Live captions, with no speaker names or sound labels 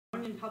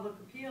background in public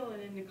appeal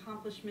and in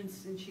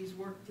accomplishments, and she's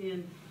worked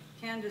in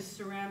canvas,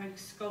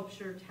 ceramics,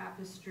 sculpture,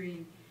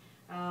 tapestry.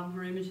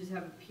 Her images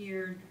have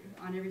appeared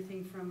on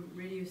everything from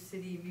Radio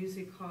City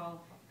Music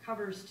Hall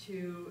covers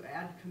to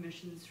ad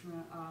commissions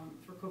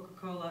for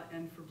Coca-Cola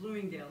and for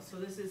Bloomingdale. So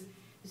this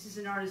is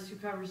an artist who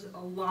covers a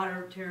lot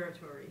of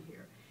territory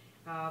here.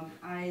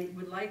 I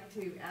would like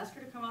to ask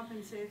her to come up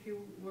and say a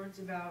few words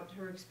about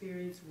her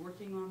experience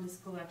working on this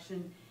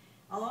collection.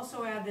 I'll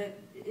also add that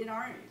in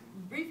our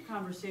brief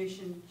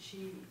conversation,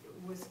 she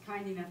was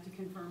kind enough to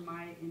confirm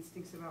my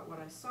instincts about what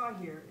I saw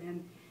here.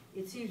 And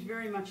it seems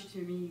very much to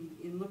me,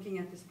 in looking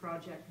at this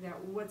project,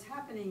 that what's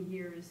happening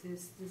here is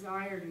this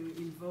desire to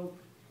invoke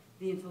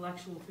the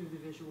intellectual through the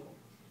visual,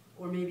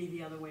 or maybe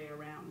the other way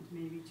around,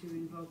 maybe to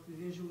invoke the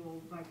visual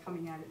by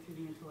coming at it through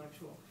the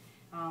intellectual.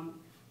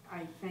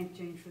 I thank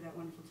Jane for that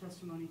wonderful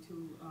testimony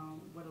to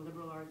what a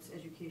liberal arts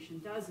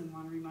education does, and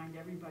want to remind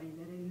everybody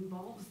that it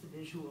involves the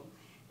visual,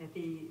 that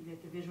the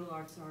visual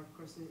arts are, of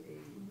course,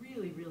 a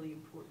really, really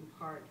important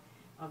part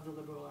of the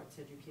liberal arts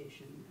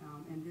education.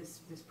 And this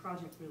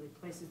project really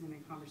places them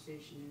in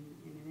conversation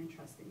in an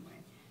interesting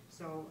way.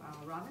 So,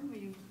 Robin, will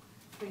you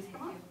please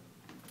come on?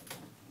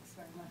 Thanks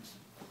very much.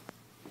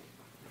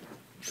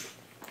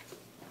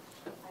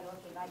 I don't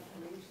think I can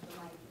reach the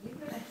mic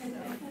either, so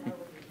I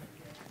will be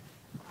here.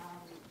 I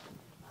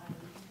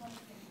just want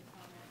to make a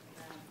comment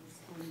about the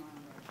school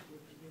motto,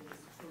 which is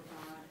for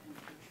God and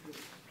for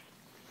truth.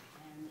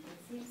 And it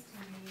seems to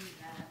me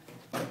that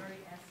the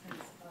very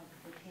essence of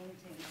the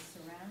paintings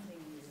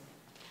surrounding you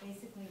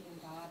basically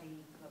embody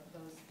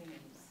those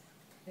themes.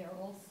 They're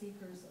all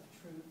seekers of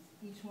truth.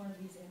 Each one of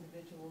these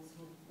individuals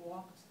who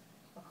walked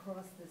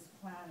across this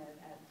planet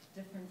at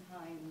different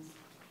times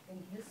in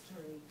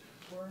history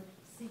were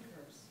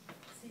seekers.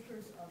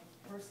 Seekers of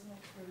personal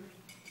truth,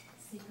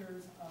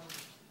 seekers of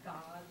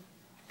God,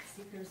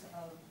 seekers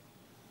of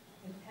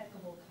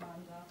impeccable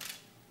conduct,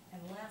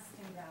 and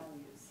lasting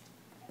values.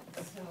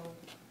 So,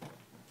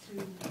 to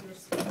your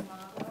school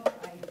motto,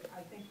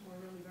 I think we're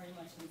really very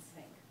much in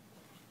sync.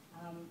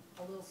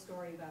 A little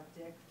story about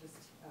Dick,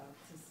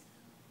 just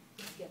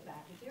to get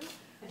back at you.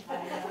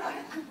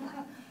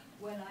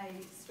 When I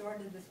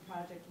started this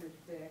project with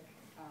Dick,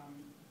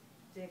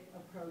 Dick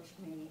approached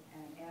me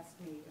and asked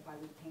me if I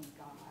would paint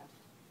God.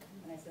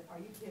 And I said, "Are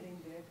you kidding,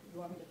 Dick? You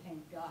want me to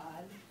paint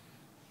God?"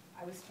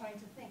 I was trying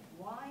to think,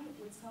 why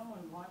would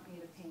someone want me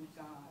to paint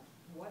God?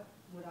 What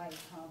would I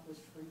accomplish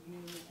for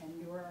you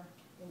and your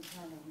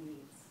internal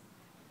needs?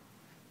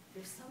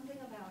 There's something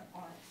about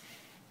art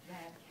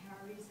that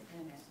carries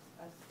in it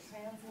a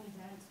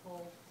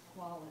transcendental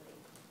quality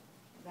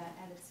that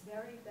at its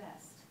very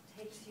best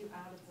takes you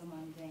out of the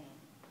mundane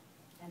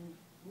and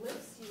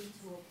lifts you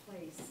to a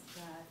place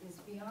that is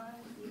beyond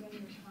even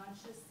your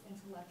conscious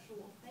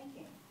intellectual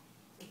thinking.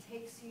 It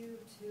takes you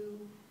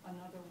to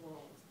another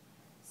world.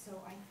 So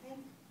I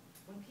think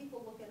when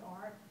people look at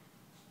art,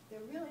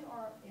 they really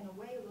are, in a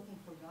way, looking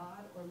for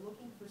God or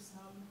looking for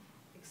some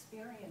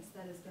experience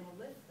that is going to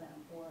lift them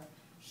or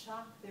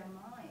shock their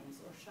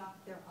minds or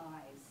shock their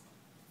eyes.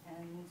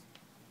 And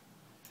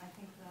I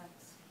think that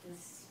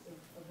is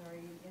a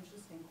very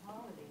interesting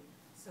quality.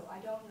 So I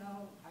don't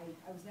know,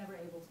 I was never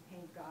able to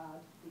paint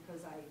God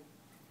because I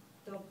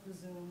don't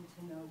presume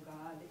to know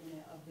God in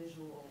a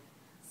visual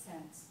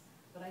sense.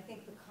 But I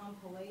think the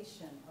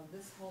compilation of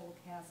this whole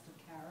cast of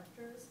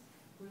characters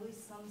really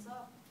sums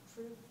up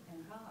truth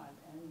and God.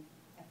 And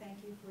I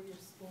thank you for your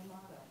school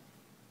motto.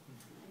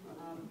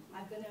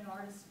 I've been an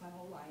artist my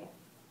whole life.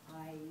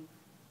 I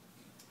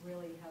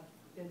really have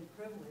been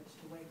privileged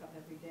to wake up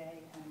every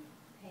day and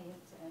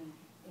paint and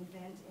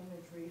invent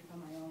imagery from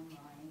my own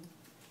mind.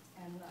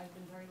 And I've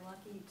been very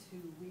lucky to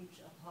reach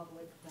a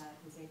public that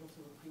was able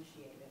to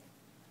appreciate it.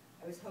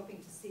 I was hoping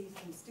to see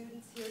some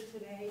students here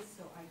today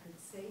so I could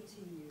say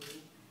to you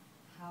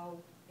how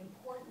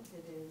important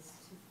it is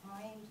to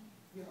find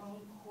your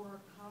own core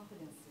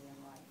competency in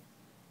life,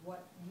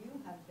 what you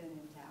have been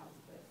endowed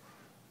with.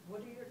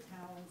 What are your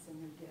talents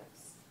and your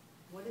gifts?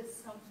 What is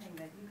something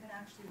that you can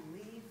actually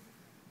leave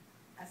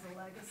as a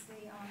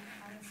legacy on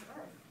this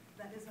earth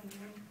that is a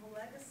meaningful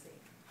legacy?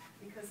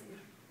 Because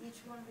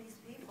each one of these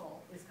people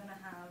is going to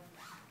have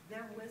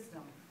their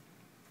wisdom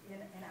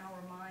in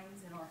our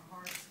minds, in our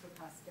hearts for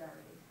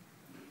posterity.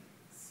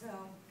 So,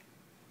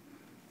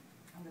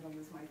 I'm going to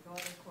lose my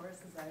thought, of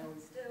course, as I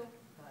always do,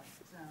 but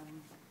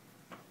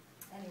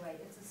anyway,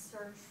 it's a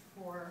search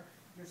for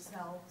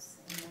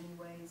yourselves in many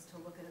ways to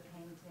look at a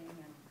painting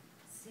and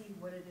see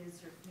what it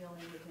is you're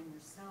feeling within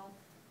yourself.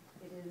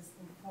 It is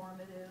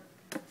informative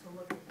to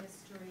look at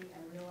history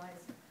and realize,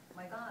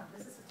 my God,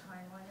 this is a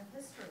timeline of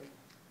history.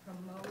 From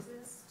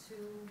Moses to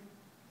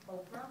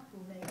Oprah,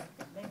 who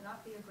may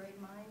not be a great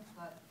mind,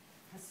 but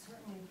has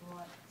certainly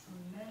brought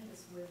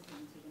tremendous wisdom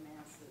to the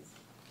masses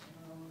in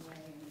her own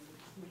way and is a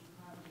true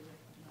conduit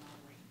of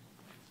knowledge.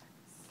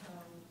 So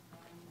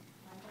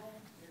my goal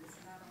is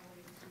not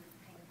only to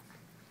paint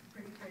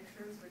pretty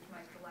pictures, which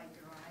might delight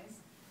your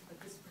eyes,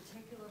 but this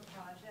particular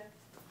project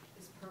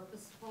is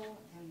purposeful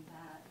in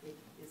that it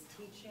is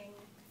teaching,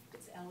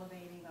 it's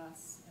elevating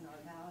us in our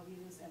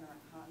values and our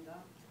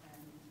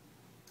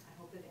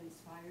hope it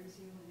inspires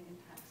you and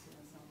impacts you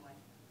in some way.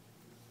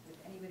 If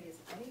anybody has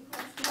any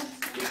questions?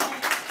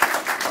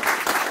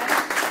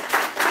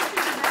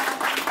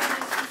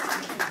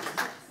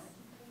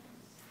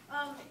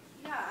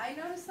 Yeah, I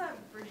noticed that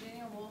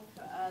Virginia Woolf,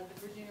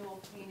 the Virginia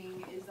Woolf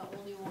painting is the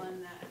only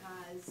one that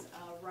has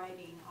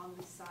writing on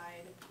the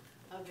side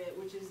of it,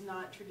 which is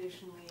not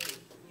traditionally,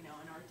 you know,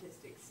 an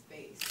artistic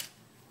space.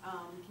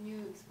 Can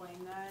you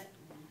explain that?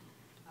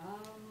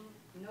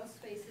 No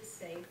space is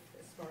safe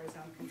as far as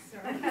I'm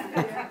concerned.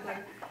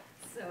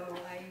 So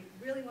I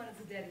really wanted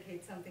to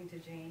dedicate something to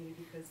Janie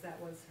because that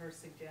was her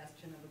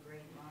suggestion of a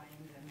great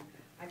mind, and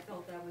I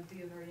felt that would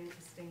be a very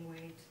interesting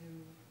way to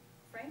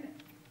frame it,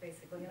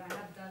 basically, and I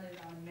have done it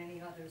on many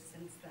others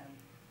since then.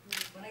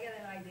 When I get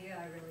an idea,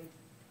 I really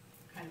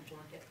kind of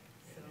work it,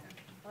 so.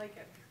 I like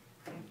it.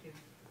 Thank you.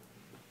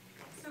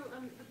 So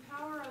the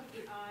power of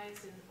the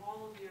eyes in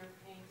all of your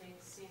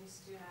paintings seems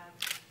to have,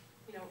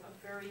 you know, a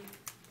very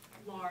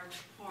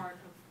large part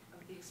of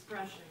the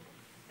expression.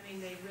 I mean,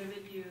 they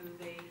rivet you,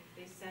 they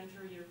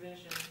center your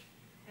vision,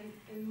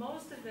 and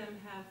most of them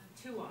have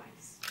two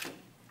eyes,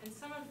 and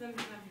some of them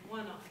have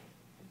one eye.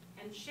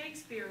 And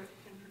Shakespeare,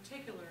 in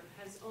particular,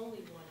 has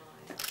only one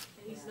eye,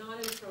 and he's not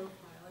in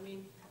profile. I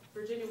mean,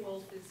 Virginia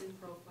Woolf is in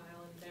profile,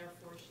 and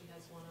therefore she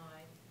has one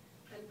eye.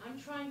 And I'm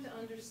trying to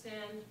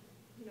understand,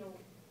 you know,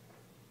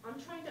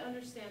 I'm trying to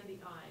understand the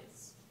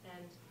eyes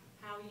and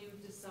how you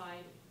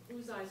decide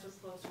whose eyes are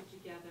closer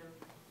together,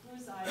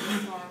 whose eyes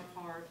are far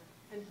apart,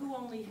 and who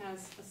only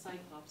has a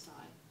cyclops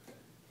eye.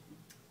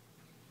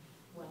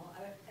 Well,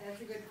 that's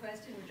a good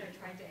question, which I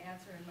tried to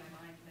answer in my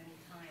mind many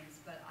times,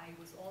 but I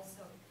was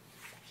also,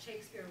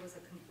 Shakespeare was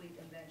a complete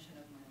invention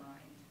of my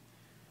mind.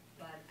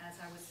 But as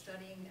I was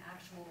studying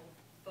actual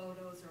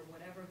photos or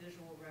whatever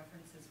visual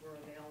references were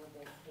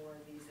available for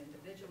these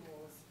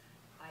individuals,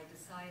 I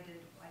decided,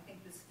 I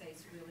think this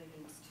face really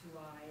needs two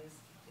eyes.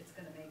 It's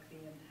going to make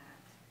the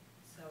impact.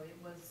 So it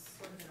was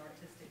sort of an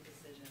artistic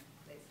decision,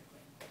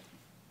 basically.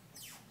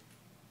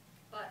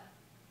 But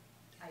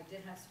I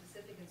did have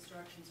specific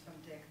instructions from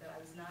Dick that I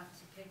was not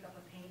to pick up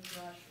a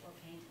paintbrush or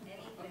paint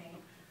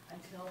anything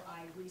until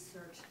I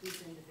researched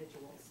these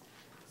individuals.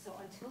 So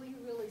until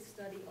you really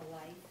study a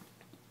life,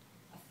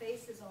 a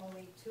face is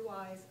only two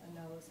eyes, a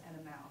nose, and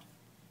a mouth.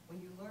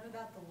 When you learn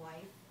about the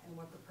life and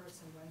what the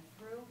person went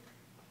through,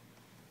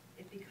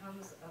 it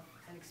becomes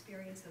an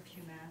experience of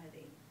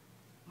humanity.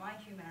 My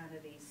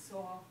humanity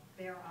saw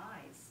their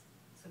eyes,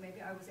 so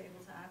maybe I was able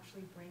to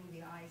actually bring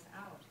the eyes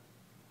out.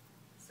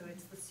 So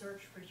it's the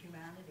search for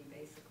humanity,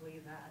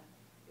 basically, that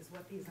is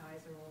what these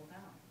eyes are all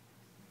about.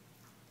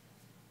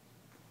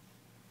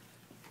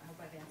 I hope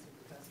I've answered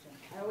the question.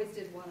 I always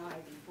did one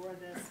eye before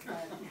this,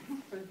 but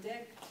for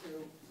Dick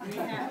to...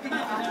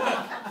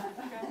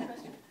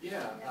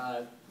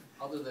 Yeah,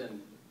 other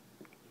than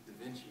Da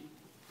Vinci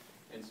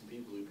and some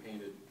people who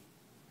painted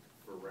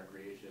for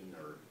recreation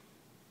or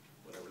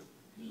whatever,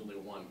 there's only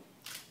one,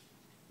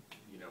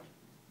 you know,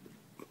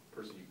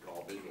 person you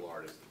call visual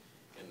artist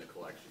in the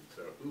collection.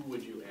 So who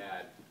would you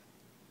add,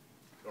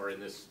 or in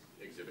this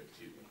exhibit,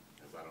 excuse me,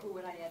 as I don't. Who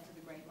would I add to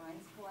the Great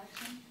Minds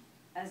collection?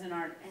 As an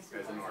artist.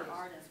 As an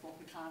artist, well,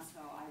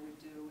 Picasso I would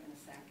do in a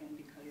second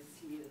because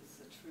he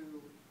is a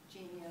true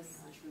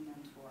genius, a true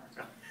mentor.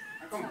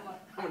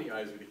 How many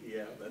eyes would he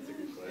have? That's a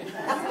good question.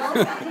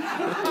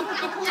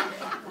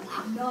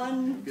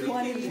 None,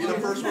 20. Be the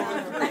first one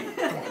with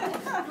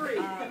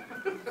three.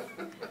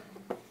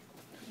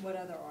 What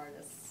other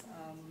artists?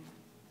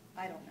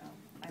 I don't know.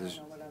 I don't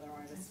know what other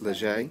artists.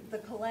 Leger? The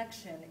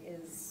collection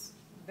is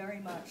very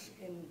much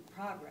in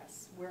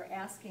progress. We're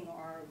asking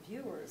our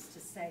viewers to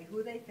say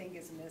who they think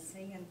is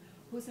missing and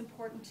who's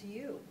important to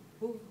you.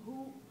 Who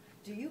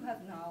do you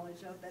have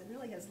knowledge of that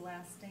really has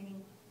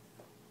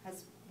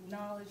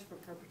knowledge for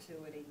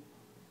perpetuity?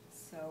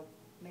 So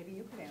maybe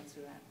you could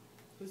answer that.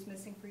 Who's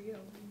missing for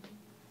you?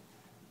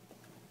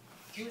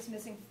 Who is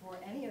missing for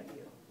any of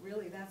you?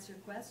 Really, that's your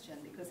question,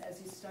 because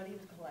as you study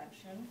the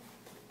collection,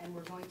 and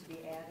we're going to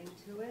be adding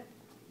to it,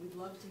 we'd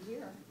love to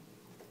hear.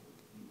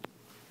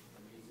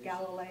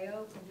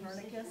 Galileo,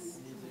 Copernicus?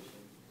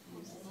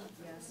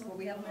 Yes, well,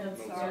 we have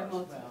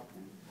Mozart.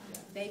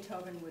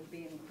 Beethoven would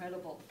be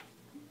incredible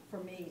for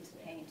me to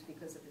paint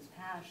because of his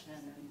passion,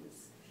 and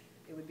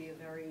it would be a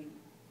very,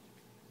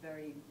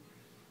 very,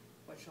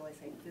 what shall I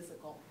say,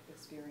 physical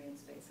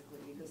experience, basically,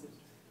 because of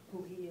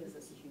who he is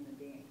as a human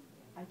being.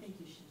 I think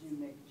you should do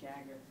Mick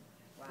Jagger.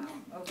 Wow,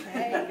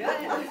 okay, good,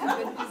 that's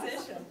a good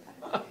position.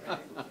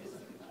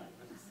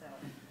 So,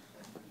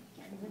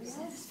 anybody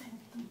else?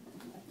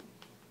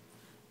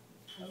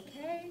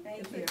 Okay, thank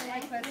you.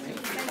 Thank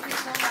you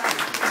so much.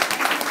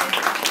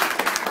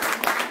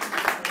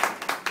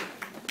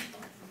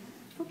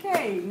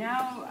 Okay,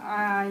 now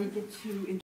I get to